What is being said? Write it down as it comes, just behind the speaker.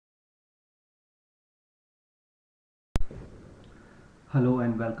Hello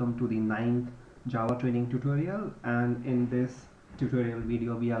and welcome to the 9th Java training tutorial, and in this tutorial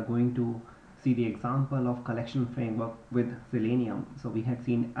video we are going to see the example of collection framework with Selenium. So we had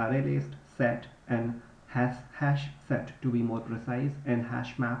seen array list, set and hash set to be more precise, and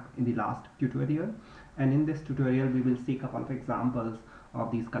HashMap in the last tutorial, and in this tutorial we will see a couple of examples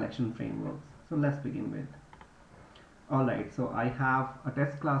of these collection frameworks. So let's begin with. Alright, so I have a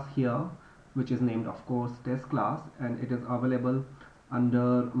test class here which is named, of course, test class, and it is available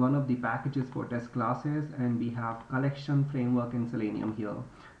under one of the packages for test classes, and we have collection framework in Selenium here.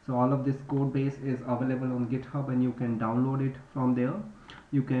 So all of this code base is available on GitHub and you can download it from there.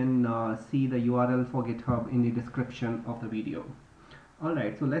 You can see the URL for GitHub in the description of the video.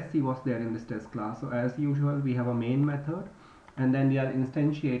 Alright, so let's see what's there in this test class. So as usual, we have a main method, and then we are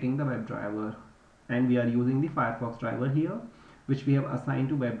instantiating the WebDriver, and we are using the Firefox driver here, which we have assigned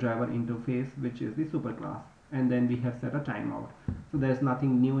to WebDriver interface, which is the superclass, and then we have set a timeout. So there's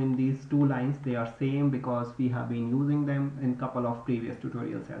nothing new in these two lines. They are same because we have been using them in couple of previous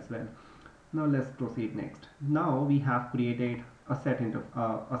tutorials as well. Now let's proceed next. Now we have created a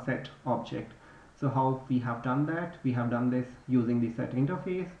set object. So how we have done that? We have done this using the set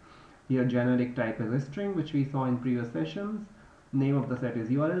interface. Here generic type is a string, which we saw in previous sessions. Name of the set is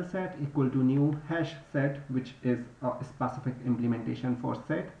URL set equal to new hash set, which is a specific implementation for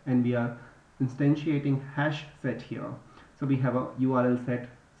set, and we are instantiating hash set here. So we have a URL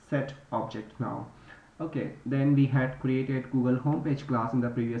set object now. Okay, then we had created Google homepage class in the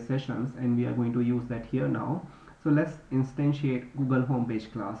previous sessions, and we are going to use that here now. So let's instantiate Google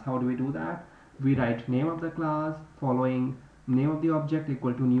homepage class. How do we do that? We write name of the class following name of the object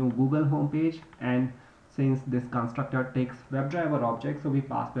equal to new Google homepage, and since this constructor takes WebDriver object, so we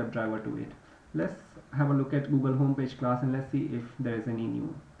pass WebDriver to it. Let's have a look at Google homepage class and let's see if there is any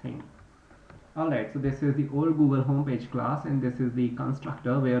new thing. Alright, so this is the old Google homepage class, and this is the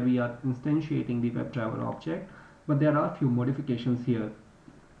constructor where we are instantiating the WebDriver object, but there are a few modifications here.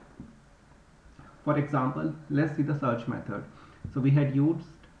 For example, let's see the search method. So we had used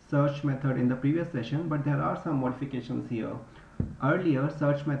search method in the previous session, but there are some modifications here. Earlier,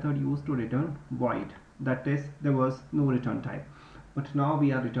 search method used to return void, that is, there was no return type, but now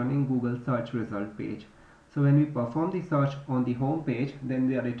we are returning Google search result page. So when we perform the search on the home page, then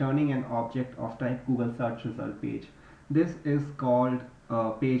we are returning an object of type Google search result page. This is called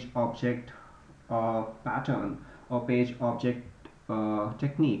page object pattern or page object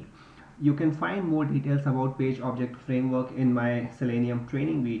technique. You can find more details about page object framework in my Selenium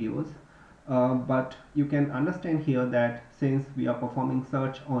training videos, but you can understand here that since we are performing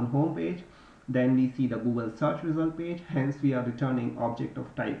search on home page, then we see the Google search result page, hence we are returning object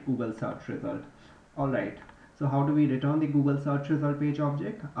of type Google search result. Alright, so how do we return the Google search result page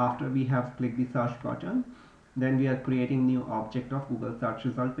object? After we have clicked the search button, then we are creating new object of Google search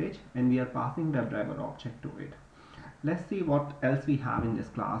result page, and we are passing WebDriver object to it. Let's see what else we have in this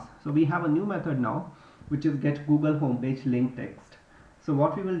class. So we have a new method now, which is get Google homepage link text. So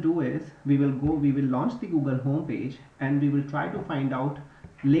what we will do is we will launch the Google homepage, and we will try to find out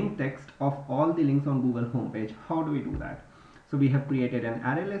link text of all the links on Google homepage. How do we do that? So we have created an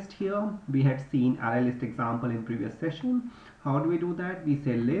array list here. We had seen array list example in previous session. How do we do that? We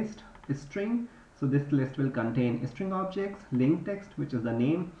say list string. So this list will contain string objects, link text, which is the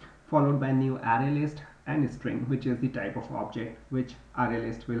name, followed by new array list, and string, which is the type of object which array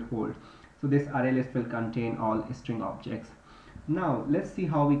list will hold. So this array list will contain all string objects. Now let's see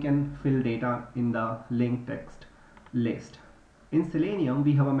how we can fill data in the link text list. In Selenium,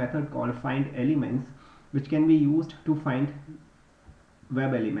 we have a method called find elements, which can be used to find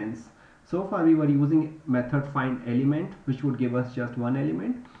web elements. So far we were using method find element, which would give us just one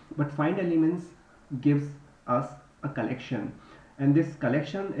element, but find elements gives us a collection, and this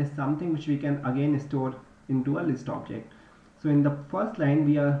collection is something which we can again store into a list object. So in the first line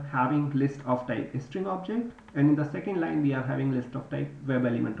we are having list of type string object, and in the second line we are having list of type web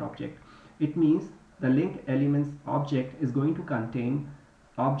element object. It means the link elements object is going to contain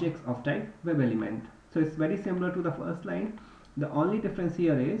objects of type web element. So it's very similar to the first line. The only difference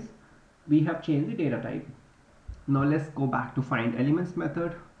here is we have changed the data type. Now let's go back to find elements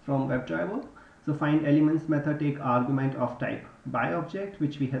method from WebDriver. So find elements method take argument of type by object,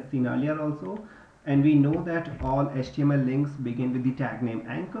 which we had seen earlier also, and we know that all HTML links begin with the tag name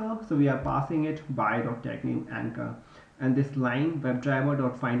anchor, so we are passing it by.tag name anchor, and this line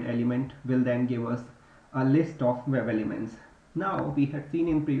WebDriver.find element will then give us a list of web elements. Now we had seen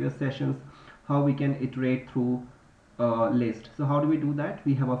in previous sessions how we can iterate through a list. So how do we do that?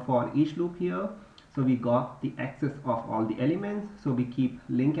 We have a for each loop here. So we got the access of all the elements, so we keep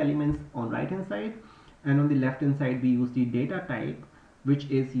link elements on right hand side, and on the left hand side we use the data type which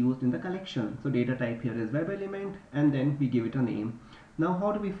is used in the collection. So data type here is web element, and then we give it a name. Now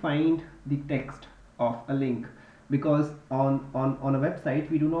how do we find the text of a link? Because on a website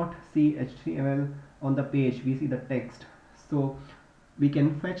we do not see HTML on the page, we see the text. So we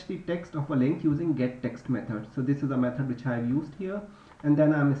can fetch the text of a link using getText method. So this is a method which I have used here, and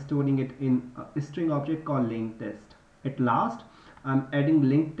then I'm storing it in a string object called link text. At last, I'm adding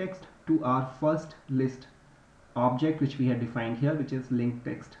link text to our first list object which we had defined here, which is link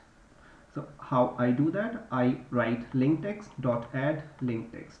text. So how I do that? I write link text dot add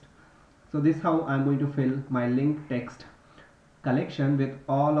link text. So this is how I'm going to fill my link text collection with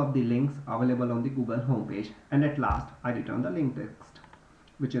all of the links available on the Google homepage, and at last I return the link text,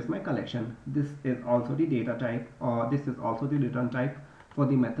 which is my collection. This is also the data type, or this is also the return type for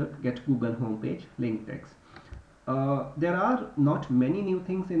the method get Google homepage link text. There are not many new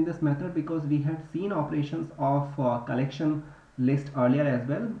things in this method because we had seen operations of collection list earlier as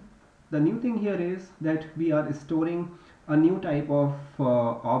well. The new thing here is that we are storing a new type of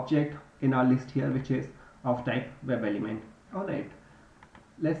object in our list here, which is of type web element. Alright,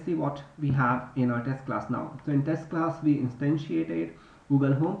 let's see what we have in our test class now. So in test class we instantiated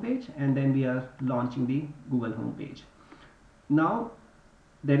Google homepage, and then we are launching the Google homepage. Now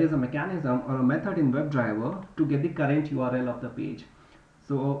there is a mechanism or a method in WebDriver to get the current URL of the page.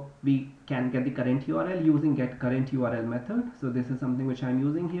 So we can get the current URL using getCurrentURL method. So this is something which I'm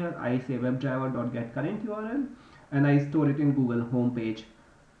using here. I say WebDriver.getCurrentURL, and I store it in Google homepage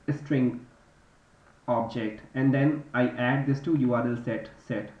string object, and then I add this to URL set.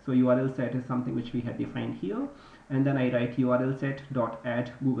 So URL set is something which we had defined here, and then I write URL set dot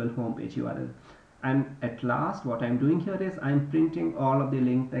add Google homepage URL. And at last what I'm doing here is I'm printing all of the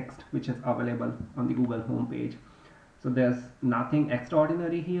link text which is available on the Google homepage. So there's nothing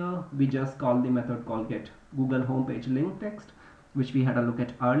extraordinary here. We just call the method called get Google homepage link text, which we had a look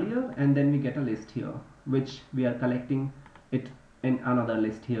at earlier, and then we get a list here which we are collecting it in another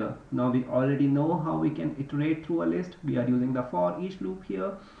list here. Now we already know how we can iterate through a list. We are using the for each loop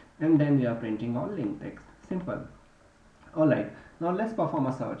here, and then we are printing all link text. Simple. Alright, now let's perform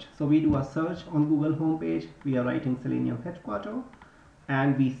a search. So we do a search on Google homepage. We are writing Selenium headquarter,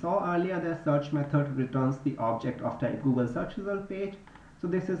 and we saw earlier that search method returns the object of type Google search result page. So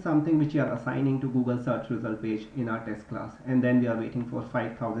this is something which we are assigning to Google search result page in our test class, and then we are waiting for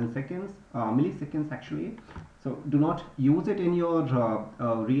 5000 seconds, milliseconds actually. So do not use it in your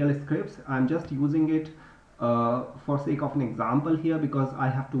real scripts. I'm just using it for sake of an example here, because I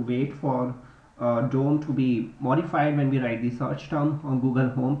have to wait for DOM to be modified when we write the search term on Google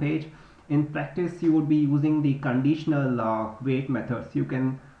homepage. In practice, you would be using the conditional wait methods. You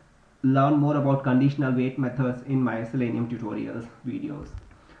can learn more about conditional wait methods in my Selenium tutorials videos.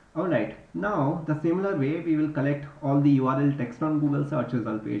 Alright, now the similar way we will collect all the URL text on Google search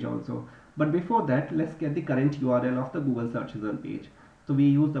result page also. But before that, let's get the current URL of the Google search result page. So we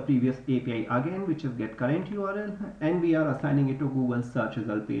use the previous API again, which is get current URL, and we are assigning it to Google search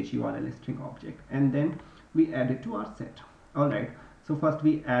result page URL string object, and then we add it to our set. Alright, so first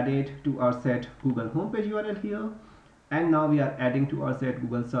we added to our set Google homepage URL here, and now we are adding to our set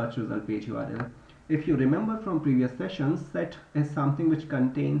Google search result page URL. If you remember from previous sessions, set is something which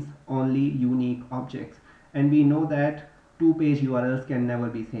contains only unique objects, and we know that two-page URLs can never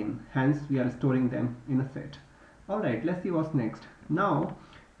be same, hence we are storing them in a set. Alright, let's see what's next. Now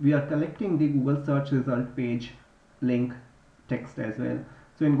we are collecting the Google search result page link text as well.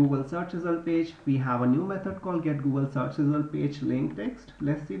 So in Google search result page we have a new method called get Google search result page link text.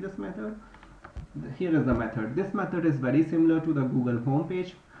 Let's see this method. Here is the method. This method is very similar to the Google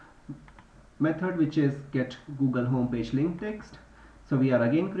homepage method, which is get Google homepage link text. So we are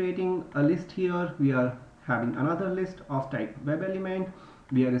again creating a list here. We are having another list of type web element.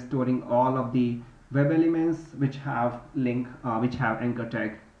 We are storing all of the web elements which have link which have anchor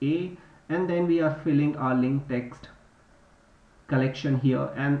tag A, and then we are filling our link text collection here,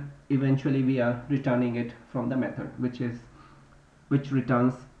 and eventually we are returning it from the method which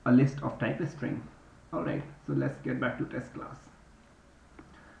returns a list of type string. Alright, so let's get back to test class.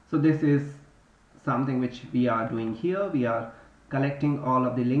 So this is something which we are doing here. We are collecting all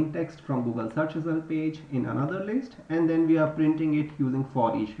of the link text from Google search result page in another list, and then we are printing it using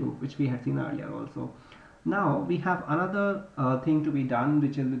for each loop, which we had seen earlier also. Now we have another thing to be done,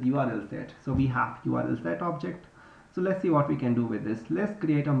 which is with URL set. So we have URL set object. So let's see what we can do with this. Let's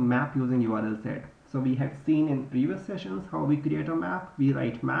create a map using URL set. So we had seen in previous sessions how we create a map. We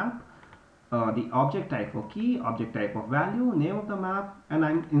write map, the object type for key, object type of value, name of the map, and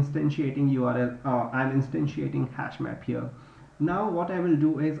I'm instantiating I'm instantiating HashMap here. Now what I will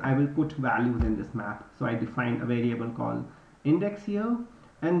do is I will put values in this map. So I define a variable called index here,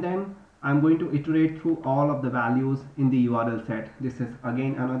 and then I'm going to iterate through all of the values in the URL set. This is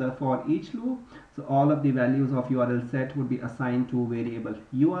again another for each loop. So all of the values of URL set would be assigned to variable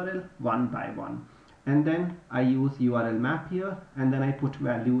URL one by one. And then I use URLMap here, and then I put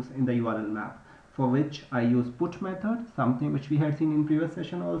values in the URLMap, for which I use put method, something which we had seen in previous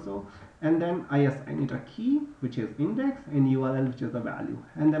session also. And then I assign it a key, which is index, and URL, which is the value.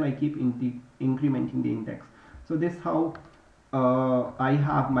 And then I keep incrementing the index. So this how I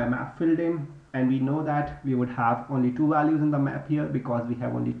have my map filled in, and we know that we would have only two values in the map here because we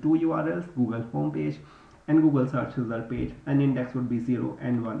have only two URLs, Google homepage and Google search result page, and index would be 0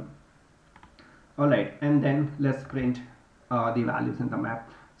 and 1. Alright, and then let's print the values in the map.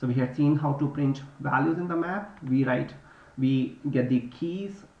 So we had seen how to print values in the map. We get the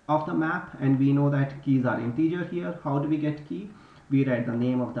keys of the map, and we know that keys are integer here. How do we get key? We write the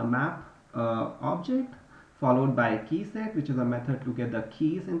name of the map object followed by key set, which is a method to get the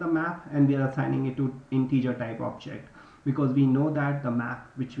keys in the map, and we are assigning it to integer type object because we know that the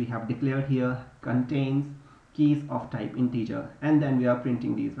map which we have declared here contains keys of type integer, and then we are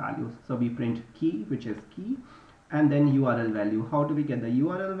printing these values. So we print key, which is key, and then URL value. How do we get the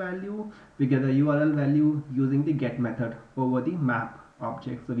URL value? We get the URL value using the get method over the map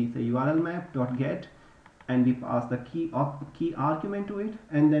object. So we say URLMap.get, and we pass the key argument to it,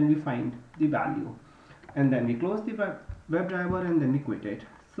 and then we find the value, and then we close the WebDriver, and then we quit it.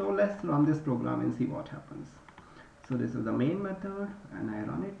 So let's run this program and see what happens. So this is the main method, and I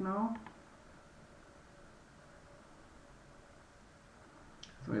run it now.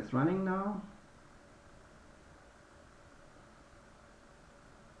 So it's running now.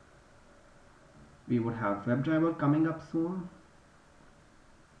 We would have WebDriver coming up soon.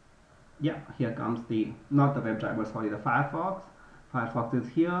 Yeah, here comes not the WebDriver, sorry, the Firefox. Firefox is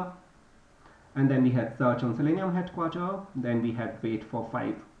here. And then we had search on Selenium headquarter. Then we had wait for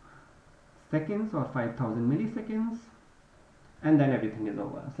 5 seconds or 5,000 milliseconds. And then everything is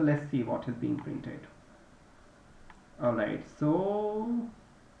over. So let's see what is being printed. Alright, so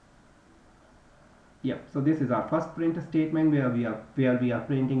so this is our first print statement where we are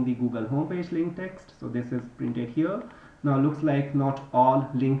printing the Google homepage link text. So this is printed here. Now looks like not all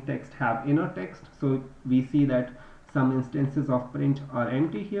link text have inner text. So we see that some instances of print are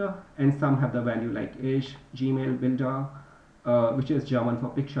empty here, and some have the value like ish, Gmail, Bilder, which is German for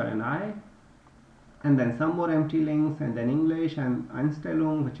picture and I, and then some more empty links, and then English and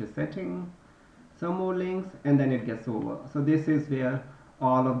Einstellung, which is setting, some more links, and then it gets over. So this is where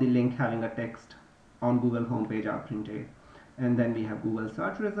all of the link having a text on Google homepage are printed. And then we have Google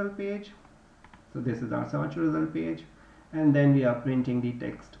search result page. So this is our search result page, and then we are printing the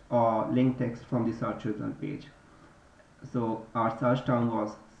text or link text from the search result page. So our search term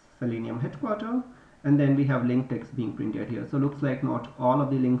was Selenium headquarter, and then we have link text being printed here. So looks like not all of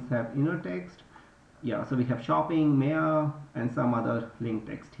the links have inner text. Yeah, so we have shopping, mayor, and some other link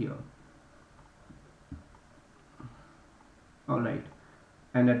text here. Alright,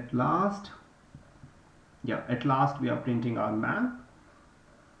 and at last we are printing our map.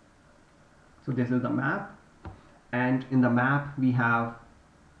 So this is the map, and in the map we have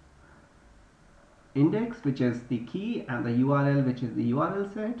index, which is the key, and the URL, which is the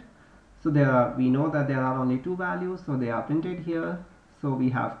URL set. So we know that there are only two values, so they are printed here. So we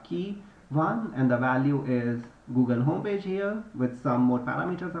have key 1, and the value is Google homepage here with some more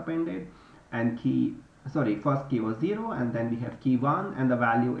parameters appended, and first key was 0, and then we have key 1, and the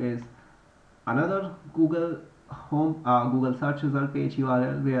value is another Google search result page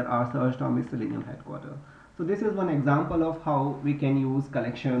URL where our search term is Selenium headquarter. So this is one example of how we can use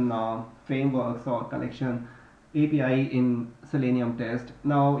collection frameworks or collection API in Selenium test.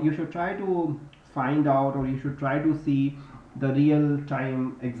 Now you should try to find out, or you should try to see the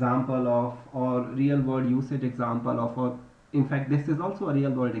real-time example of, or real-world usage example of, or in fact this is also a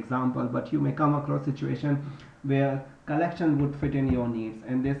real-world example, but you may come across situation where collection would fit in your needs,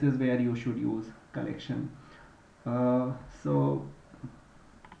 and this is where you should use collection. So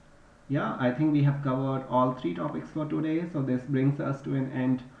yeah, I think we have covered all 3 topics for today. So this brings us to an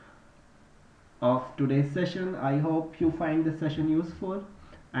end of today's session. I hope you find this session useful,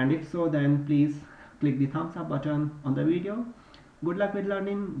 and if so, then please click the thumbs up button on the video. Good luck with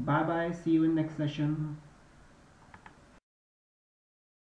learning. Bye bye. See you in next session.